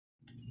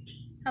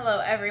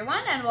Hello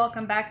everyone and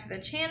welcome back to the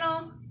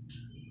channel.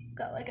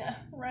 Got like a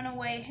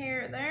runaway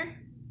hair there.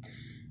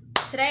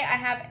 Today I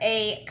have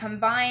a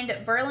combined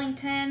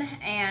Burlington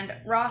and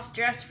Ross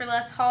Dress for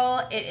Less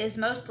haul. It is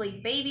mostly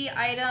baby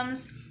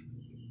items.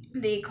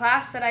 The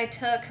class that I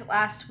took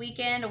last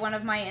weekend, one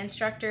of my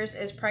instructors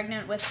is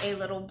pregnant with a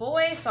little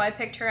boy, so I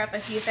picked her up a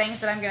few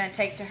things that I'm going to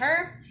take to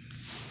her.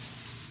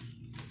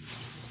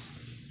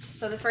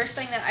 So the first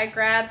thing that I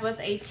grabbed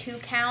was a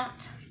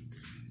 2-count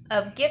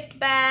of gift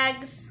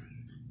bags.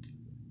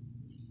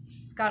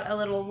 It's got a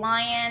little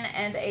lion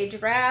and a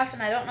giraffe,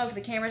 and I don't know if the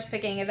camera's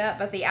picking it up,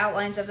 but the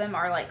outlines of them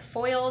are like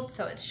foiled,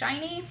 so it's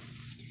shiny.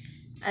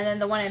 And then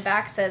the one in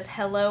back says,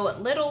 "Hello,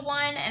 little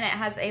one," and it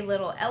has a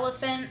little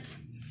elephant.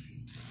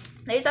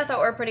 These I thought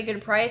were a pretty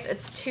good price.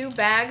 It's 2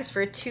 bags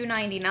for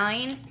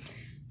 $2.99.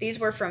 These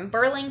were from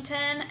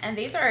Burlington, and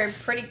these are a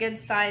pretty good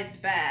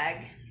sized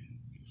bag.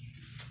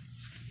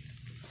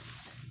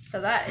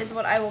 So that is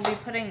what I will be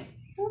putting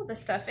the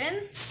stuff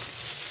in.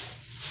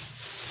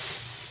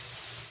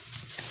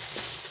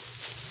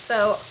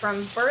 So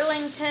from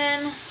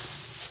Burlington,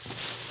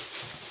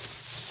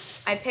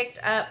 I picked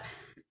up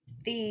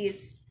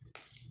these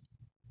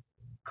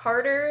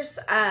Carter's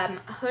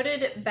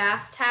hooded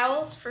bath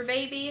towels for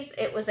babies.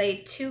 It was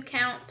a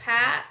 2-count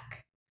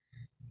pack.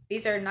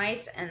 These are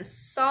nice and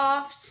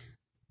soft.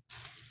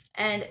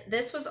 And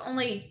this was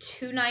only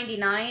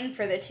 $2.99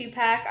 for the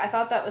 2-pack. I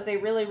thought that was a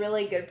really,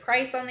 really good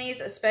price on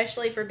these,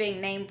 especially for being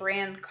name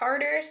brand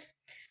Carter's.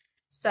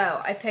 So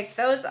I picked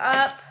those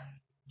up.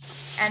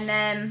 And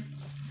then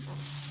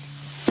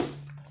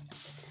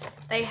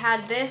they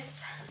had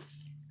this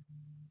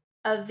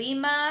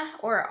Avima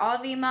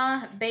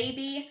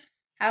baby.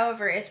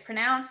 However, it's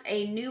pronounced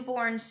a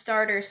newborn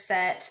starter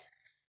set.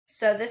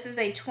 So this is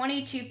a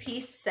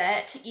 22-piece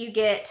set. You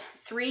get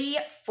 3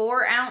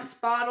 4-ounce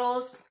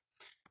bottles,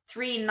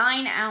 3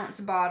 9-ounce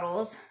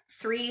bottles,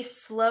 3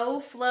 slow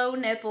flow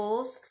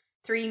nipples,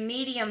 3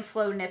 medium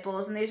flow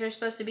nipples, and these are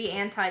supposed to be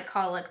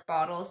anti-colic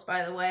bottles,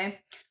 by the way.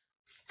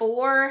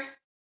 4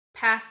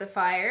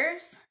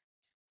 pacifiers,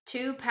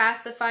 2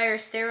 pacifier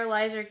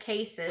sterilizer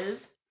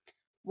cases,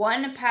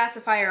 1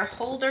 pacifier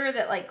holder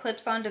that like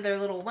clips onto their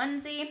little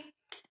onesie,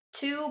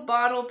 2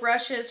 bottle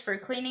brushes for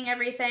cleaning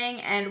everything,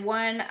 and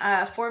 1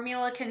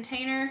 formula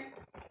container.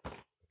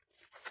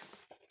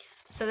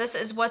 So this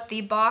is what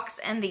the box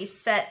and the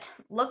set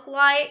look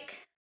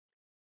like.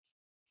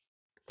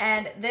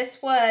 And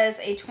this was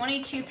a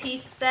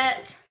 22-piece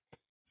set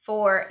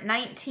for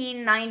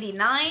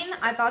 $19.99.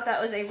 I thought that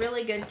was a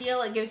really good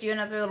deal. It gives you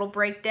another little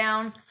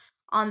breakdown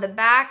on the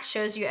back,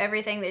 shows you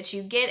everything that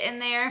you get in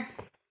there.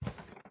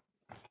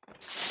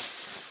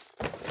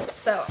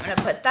 So I'm going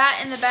to put that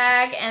in the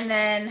bag, and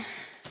then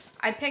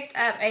I picked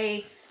up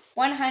a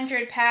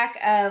 100 pack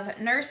of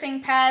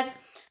nursing pads.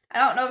 I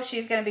don't know if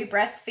she's going to be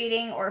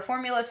breastfeeding or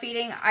formula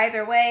feeding.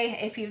 Either way,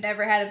 if you've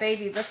never had a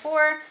baby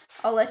before,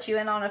 I'll let you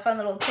in on a fun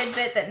little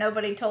tidbit that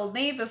nobody told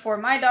me before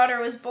my daughter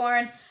was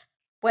born.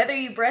 Whether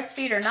you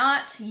breastfeed or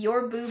not,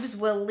 your boobs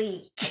will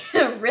leak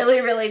really,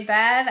 really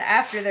bad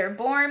after they're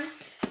born.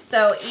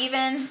 So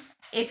even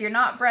if you're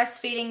not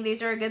breastfeeding,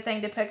 these are a good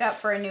thing to pick up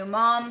for a new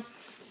mom.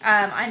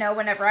 I know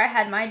whenever I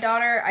had my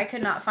daughter, I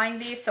could not find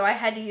these, so I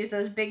had to use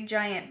those big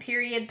giant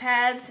period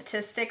pads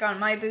to stick on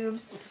my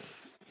boobs.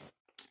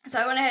 So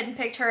I went ahead and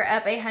picked her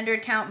up a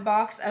 100-count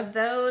box of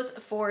those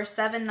for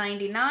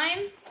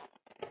 $7.99.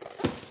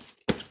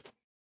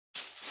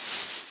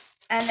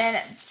 And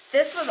then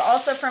this was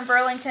also from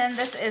Burlington.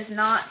 This is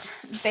not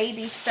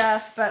baby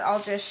stuff, but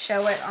I'll just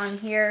show it on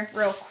here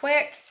real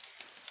quick.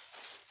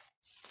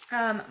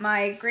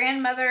 My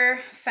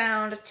grandmother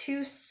found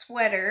 2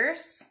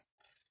 sweaters.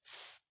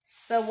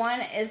 So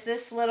one is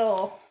this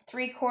little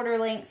 3/4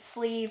 length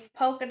sleeve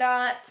polka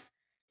dot.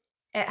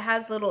 It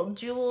has little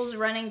jewels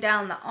running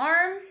down the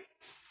arm.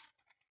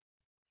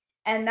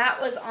 And that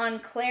was on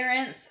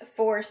clearance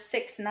for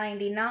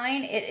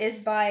 $6.99. It is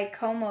by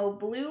Como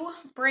Blue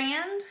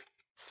brand.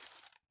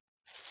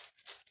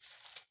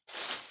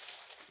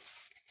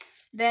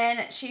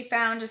 Then she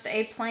found just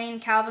a plain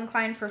Calvin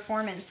Klein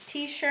Performance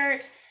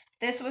t-shirt.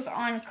 This was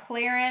on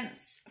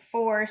clearance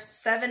for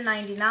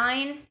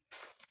 $7.99,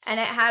 and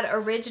it had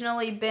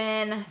originally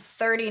been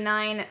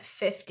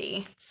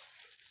 $39.50.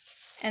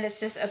 And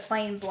it's just a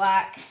plain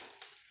black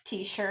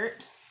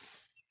t-shirt.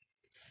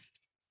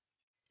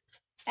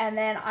 And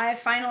then I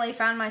finally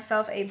found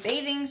myself a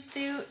bathing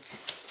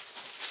suit.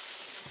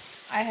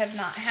 I have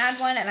not had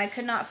one, and I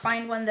could not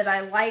find one that I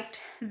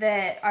liked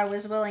that I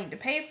was willing to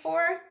pay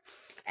for.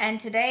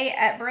 And today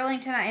at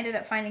Burlington, I ended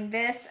up finding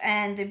this,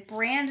 and the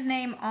brand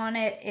name on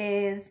it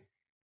is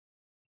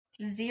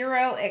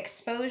Zero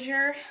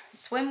Exposure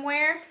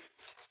Swimwear.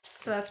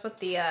 So that's what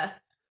the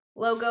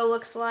logo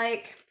looks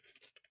like.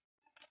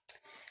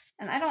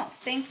 And I don't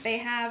think they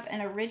have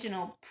an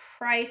original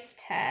price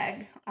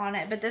tag on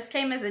it, but this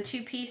came as a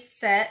 2-piece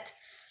set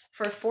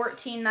for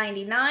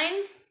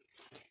 $14.99.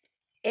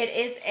 It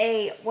is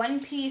a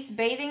 1-piece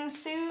bathing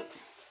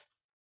suit.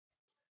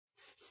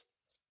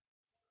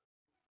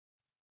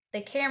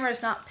 the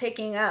camera's not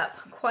picking up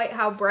quite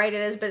how bright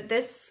it is, but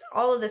this,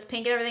 all of this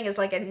pink and everything is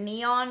like a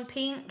neon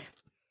pink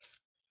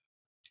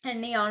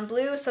and neon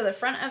blue. So the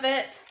front of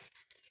it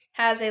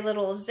has a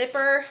little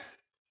zipper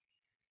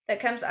that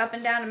comes up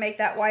and down to make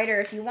that wider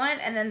if you want.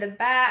 And then the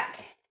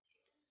back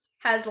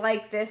has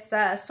like this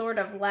sort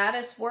of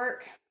lattice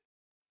work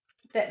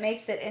that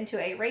makes it into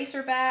a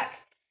racer back.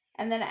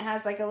 And then it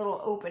has like a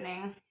little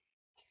opening.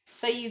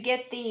 So you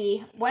get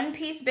the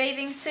one-piece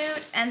bathing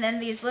suit and then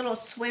these little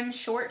swim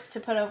shorts to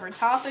put over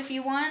top if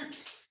you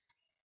want.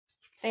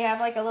 They have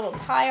like a little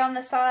tie on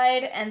the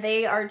side and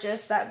they are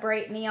just that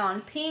bright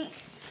neon pink.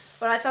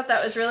 But I thought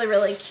that was really,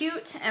 really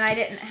cute and I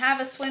didn't have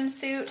a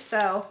swimsuit,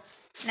 so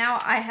now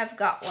I have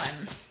got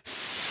one.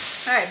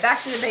 Alright,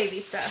 back to the baby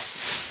stuff.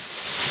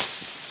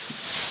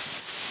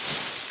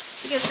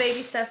 Because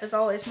baby stuff is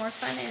always more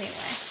fun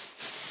anyway.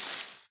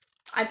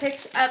 I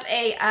picked up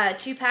a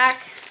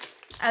 2-pack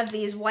of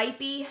these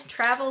wipey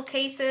travel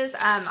cases.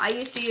 I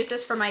used to use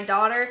this for my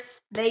daughter.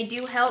 They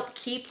do help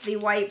keep the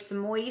wipes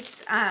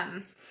moist.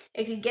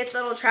 If you get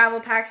the little travel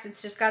packs,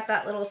 it's just got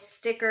that little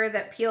sticker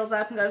that peels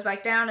up and goes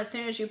back down. As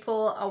soon as you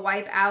pull a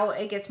wipe out,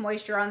 it gets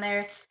moisture on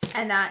there,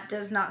 and that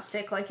does not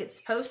stick like it's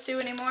supposed to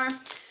anymore.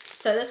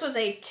 So this was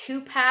a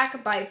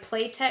 2-pack by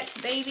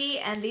Playtex Baby,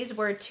 and these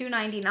were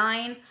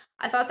 $2.99.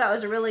 I thought that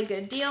was a really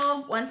good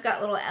deal. One's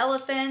got little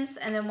elephants,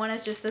 and then one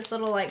is just this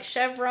little like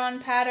chevron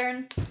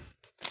pattern.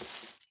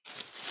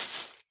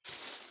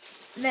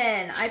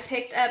 Then I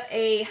picked up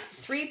a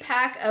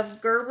 3-pack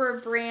of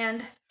Gerber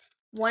brand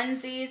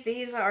onesies.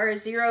 These are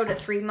 0 to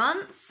 3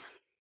 months.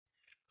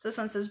 So this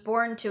one says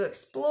Born to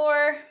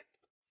Explore.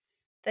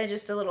 Then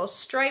just a little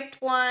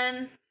striped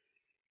one.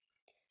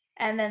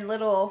 And then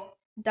little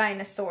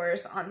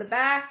dinosaurs on the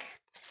back.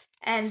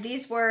 And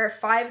these were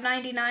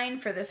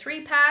 $5.99 for the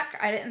 3-pack.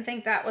 I didn't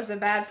think that was a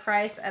bad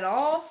price at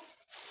all.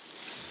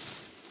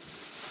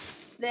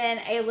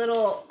 Then a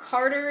little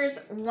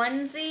Carter's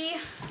onesie.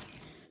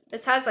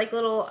 This has like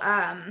little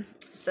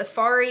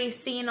safari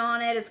scene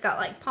on it. It's got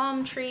like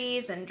palm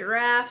trees and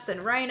giraffes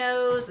and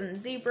rhinos and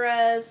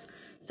zebras.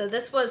 So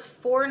this was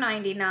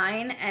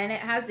 $4.99 and it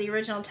has the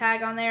original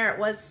tag on there. It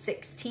was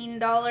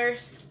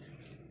 $16.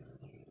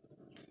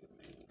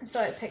 So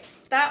I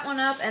picked that one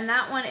up, and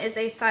that one is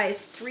a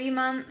size 3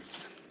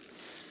 months.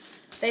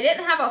 They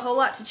didn't have a whole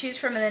lot to choose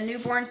from in the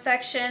newborn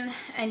section,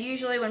 and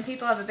usually when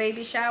people have a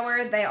baby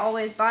shower, they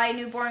always buy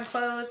newborn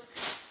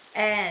clothes,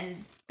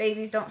 and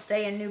babies don't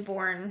stay in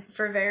newborn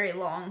for very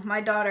long. My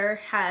daughter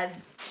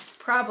had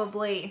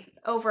probably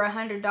over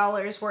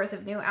 $100 worth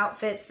of new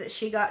outfits that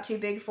she got too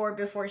big for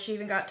before she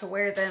even got to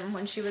wear them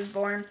when she was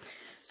born.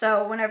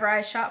 So whenever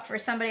I shop for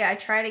somebody, I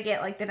try to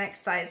get like the next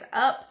size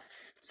up,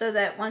 so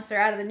that once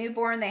they're out of the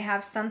newborn, they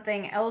have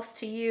something else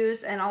to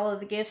use and all of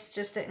the gifts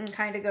just didn't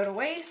kind of go to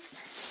waste.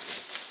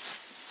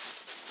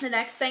 The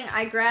next thing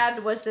I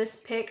grabbed was this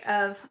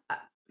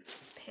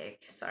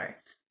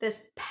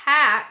this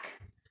pack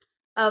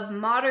of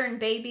Modern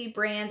Baby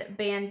brand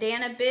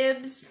bandana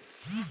bibs.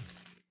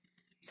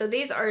 So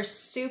these are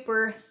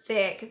super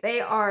thick.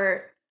 They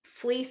are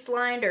fleece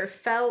lined or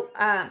flannel.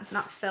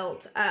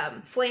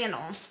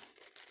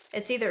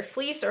 It's either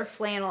fleece or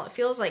flannel. It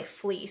feels like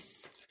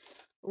fleece.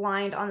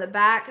 Lined on the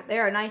back. They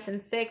are nice and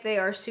thick. They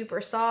are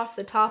super soft.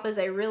 The top is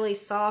a really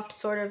soft,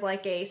 sort of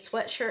like a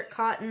sweatshirt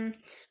cotton.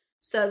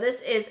 So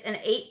this is an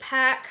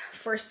 8-pack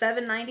for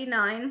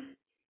 $7.99.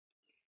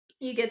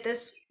 You get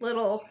this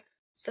little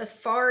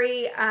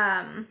safari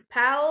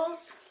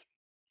pals.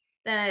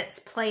 Then it's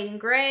plain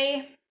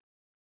gray.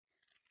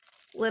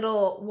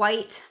 Little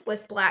white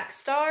with black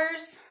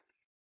stars.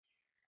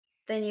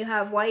 Then you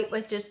have white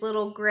with just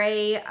little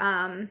gray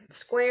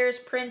squares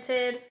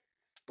printed.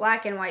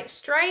 Black and white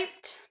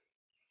striped.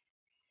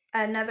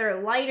 Another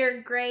lighter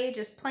gray,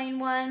 just plain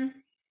one.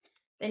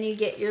 Then you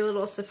get your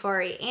little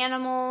safari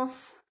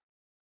animals.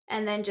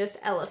 And then just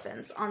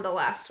elephants on the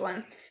last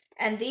one.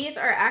 And these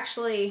are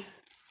actually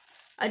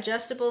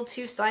adjustable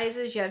 2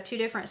 sizes. You have 2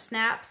 different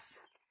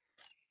snaps.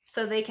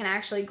 So they can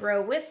actually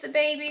grow with the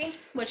baby,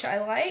 which I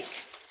like.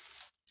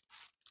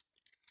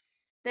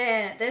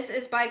 Then this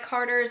is by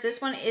Carter's.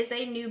 This one is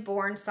a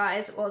newborn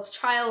size. Well, it's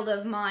Child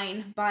of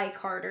Mine by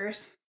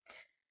Carter's.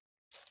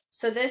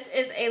 So this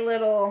is a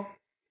little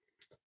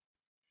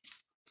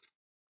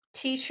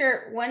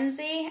t-shirt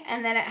onesie,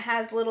 and then it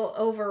has little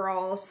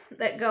overalls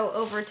that go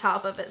over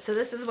top of it. So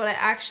this is what it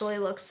actually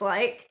looks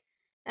like.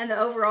 And the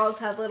overalls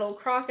have little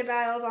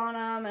crocodiles on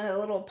them and a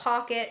little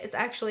pocket. It's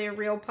actually a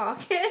real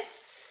pocket.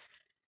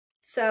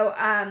 So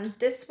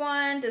this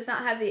one does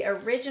not have the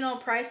original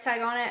price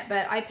tag on it,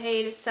 but I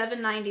paid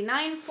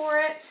 $7.99 for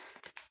it.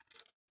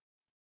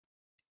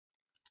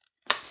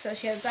 So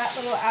she has that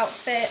little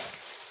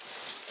outfit.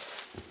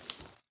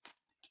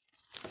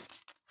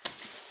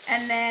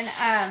 And then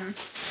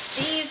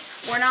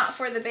these were not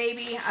for the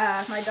baby.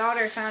 My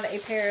daughter found a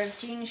pair of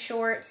jean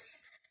shorts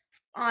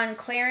on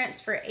clearance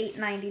for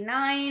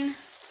 $8.99.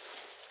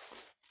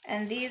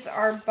 And these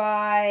are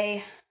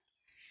by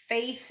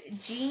Faith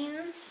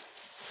Jeans.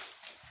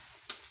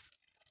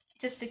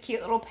 just a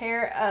cute little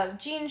pair of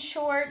jean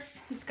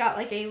shorts. It's got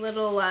like a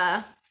little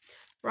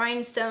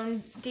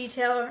rhinestone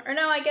detail. Or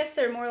no, I guess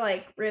they're more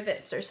like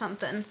rivets or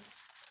something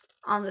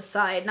on the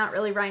side. Not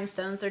really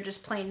rhinestones, they're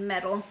just plain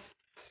metal.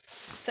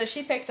 So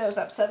she picked those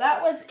up. So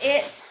that was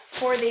it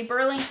for the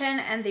Burlington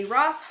and the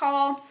Ross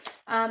haul,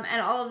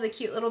 and all of the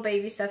cute little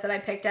baby stuff that I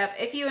picked up.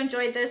 If you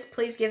enjoyed this,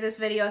 please give this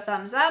video a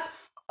thumbs up.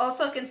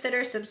 Also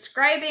consider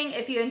subscribing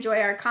if you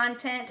enjoy our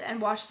content,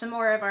 and watch some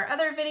more of our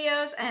other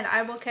videos, and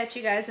I will catch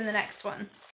you guys in the next one.